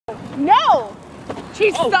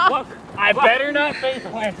Keith, stop. Look, I better not face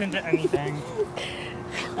plant into anything.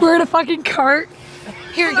 We're in a fucking cart.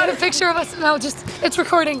 Here, get a picture of us. No, just, it's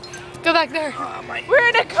recording. Go back there. We're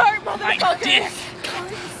in a cart, motherfucker.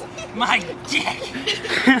 My dick.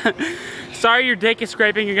 Sorry your dick is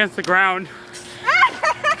scraping against the ground.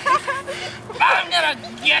 I'm gonna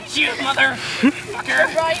get you, motherfucker.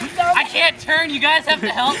 I can't turn, you guys have to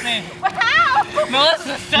help me. How?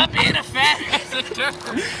 Melissa, stop being a fat ass.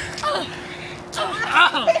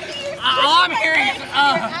 All I'm hearing is,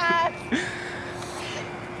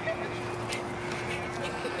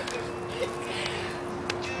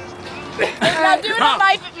 Now do it on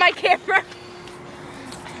my camera.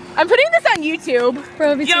 I'm putting this on YouTube.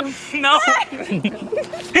 Bro, me yep, too. no.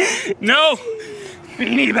 No.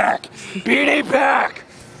 Beanie back. Beanie back.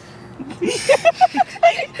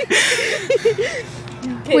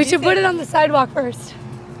 We should put it on the sidewalk first.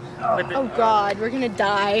 Oh God, we're gonna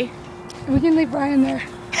die. We can leave Brian there.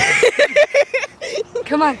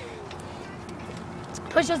 Come on.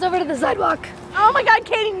 Push us over to the sidewalk. Oh my God,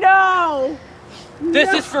 Katie, no.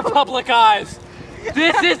 This is for public eyes.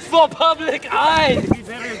 This is for public eyes. It'd be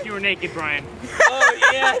better if you were naked, Brian. Oh,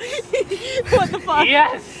 yes. What the fuck?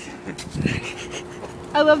 Yes.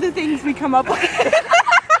 I love the things we come up with.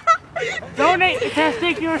 Donate the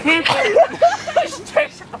testicular cancer.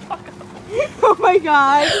 Oh my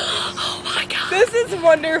God. Oh my God. This is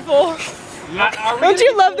wonderful. Don't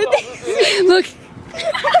you love the things? Look.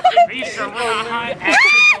 These are really high.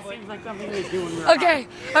 Seems like something they do when we're Okay.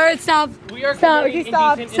 All right, stop. We are Stop. committing Okay,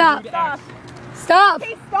 stop. indecent Stop. and rude acts. Stop.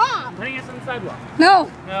 Okay, stop. I'm putting us on the sidewalk. No.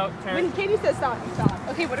 No, turn. When Katie says stop, you stop.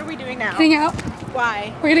 Okay, what are we doing now? Hang out.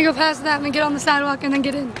 Why? We're gonna go past that and then get on the sidewalk and then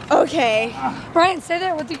get in. Okay. Brian, stay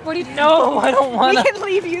there. What are you doing? No, I don't want We to. can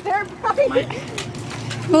leave you there, Brian.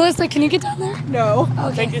 Melissa, can you get down there? No.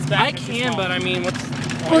 Okay. Take this back. I can, but I mean, what's...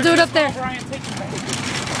 We'll do it up there. Brian, take it back.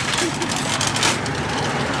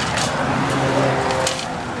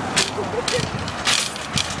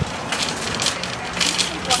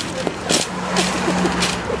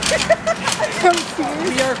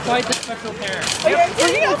 We are quite the special pair.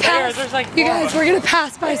 Pass. There's like You guys, we're gonna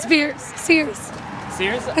pass by Sears. Sears?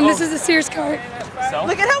 And this is the Sears cart. So?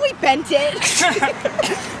 Look at how we bent it.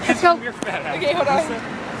 Let's go. You're fat. Okay, hold on.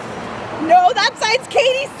 No, that side's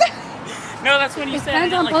Katie's side. No, that's when you It's said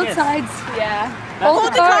bent it on like both this. sides. Yeah. Hold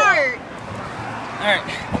Hold the the cart. cart.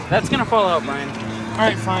 Alright, that's gonna fall out, Brian.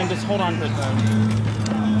 Alright, fine, just hold on to it though.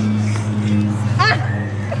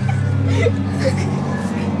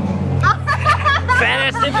 Fat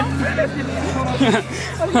ass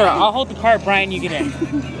I'll hold the cart, Brian, you get in.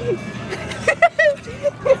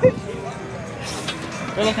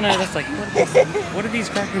 They're looking at us like, what are these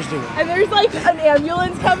crackers doing? And there's like an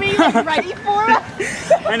ambulance coming, like ready for us.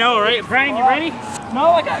 I know, right? Brian, you ready?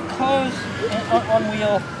 No, I got clothes on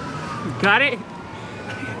wheel. Got it?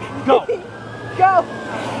 Go. Go.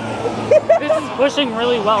 This is pushing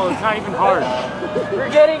really well. It's not even hard. We're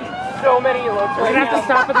getting so many looks. We're gonna have to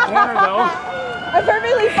stop at the corner though. I'm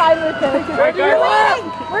perfectly fine with this. Right, We're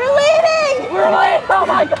leading. We're leading. We're leading. Oh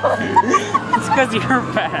my God. It's because you're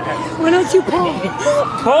fat. Why don't you pull?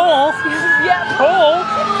 Pull? Yeah. Pull?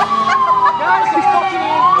 Guys, it's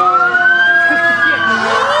fucking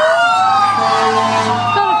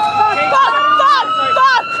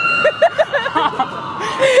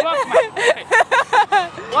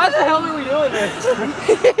Why the hell are we doing this?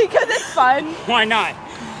 Because it's fun. Why not?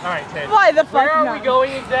 Alright, Ted. Why the fuck Where are not? we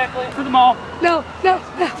going exactly? To the mall. No.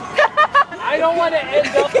 I don't want to end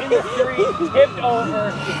up in the street tipped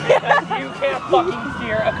over because you can't fucking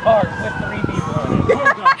steer a cart with 3 people in it.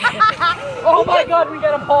 Oh my God, we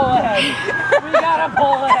gotta pull ahead. We gotta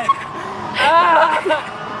pull ahead. Ah,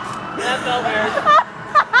 that felt weird.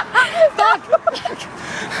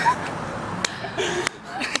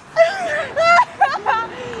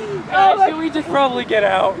 Guys, should we just probably get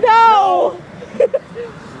out? No.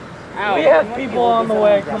 Ow. We have people on the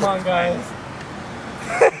way. Come on, guys.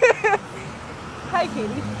 Hi,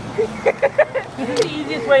 Katie. This is the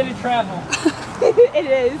easiest way to travel. It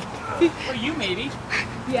is. For you, maybe.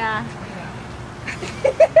 Yeah.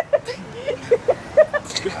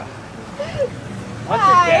 Watch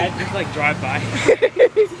your dad just like drive by.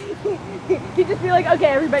 He'd just be like, okay,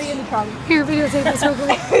 everybody in the trunk. Here, videotape this real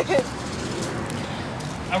quick.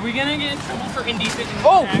 Are we gonna get in trouble for indecent?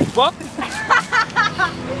 Oh, what?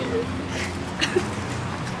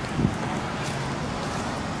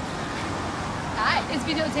 It's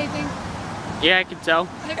videotaping. Yeah, I can tell.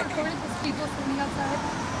 I recorded these people standing outside.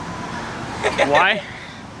 Why?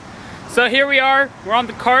 So here we are. We're on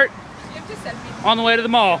the cart You have to send me. on the way to the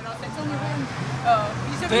mall. It's only one. Oh.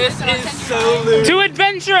 This is so loose. To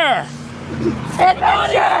adventure!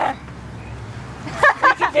 Adventure!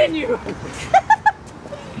 Continue.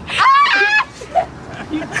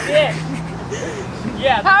 You dick.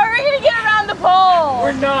 Yeah. How are we gonna get around the pole?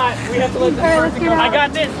 We're not. We have to let this Alright, let's person get go. out. I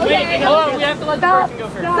got this. Wait, Okay. hold on. We have to let the person go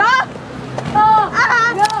first. Stop!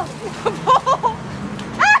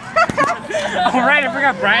 Oh, right. I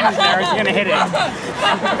forgot Brian was there. I was going to hit it.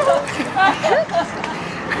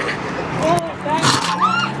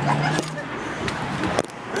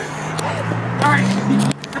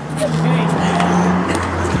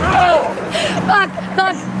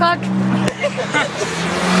 Fuck.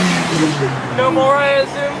 No more, I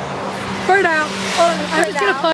assume? For now. I'm just gonna put